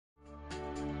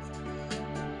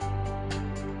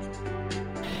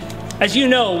As you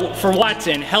know, for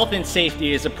Watson, health and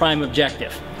safety is a prime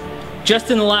objective.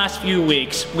 Just in the last few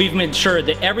weeks, we've ensured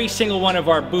that every single one of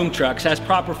our boom trucks has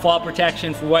proper fall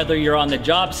protection for whether you're on the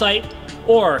job site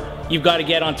or you've got to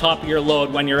get on top of your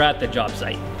load when you're at the job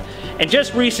site. And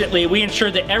just recently, we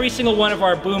ensured that every single one of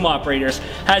our boom operators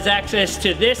has access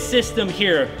to this system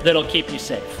here that'll keep you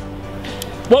safe.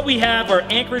 What we have are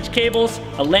anchorage cables,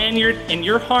 a lanyard, and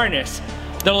your harness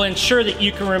that'll ensure that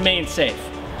you can remain safe.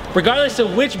 Regardless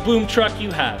of which boom truck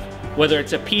you have, whether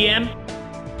it's a PM,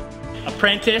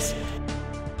 Apprentice,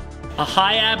 a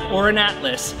HIAB, or an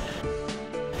Atlas,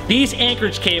 these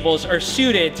anchorage cables are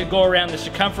suited to go around the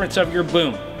circumference of your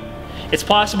boom. It's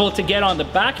possible to get on the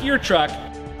back of your truck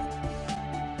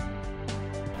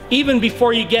even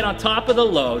before you get on top of the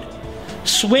load,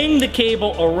 swing the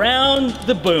cable around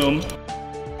the boom,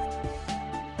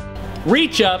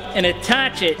 reach up and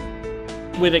attach it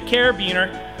with a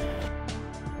carabiner,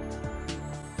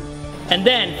 and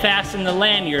then fasten the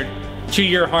lanyard to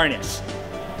your harness.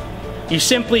 You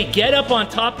simply get up on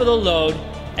top of the load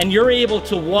and you're able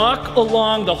to walk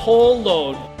along the whole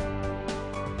load,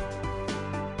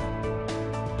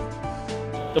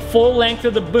 the full length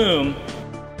of the boom,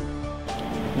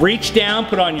 reach down,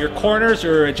 put on your corners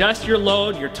or adjust your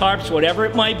load, your tarps, whatever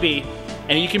it might be,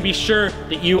 and you can be sure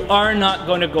that you are not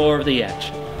going to go over the edge.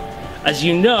 As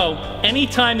you know,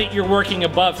 anytime that you're working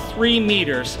above 3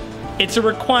 meters, it's a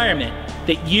requirement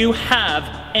that you have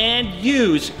and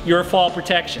use your fall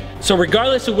protection. So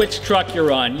regardless of which truck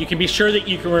you're on, you can be sure that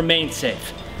you can remain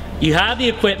safe. You have the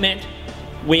equipment,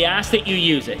 we ask that you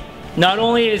use it. Not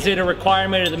only is it a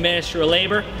requirement of the Ministry of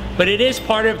Labor, but it is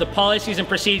part of the policies and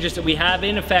procedures that we have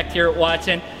in effect here at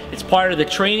Watson. It's part of the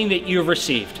training that you've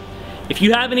received. If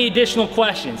you have any additional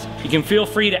questions, you can feel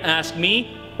free to ask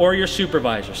me or your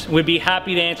supervisors. We'd be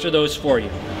happy to answer those for you.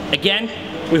 Again,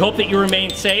 we hope that you remain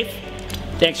safe.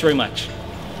 Thanks very much.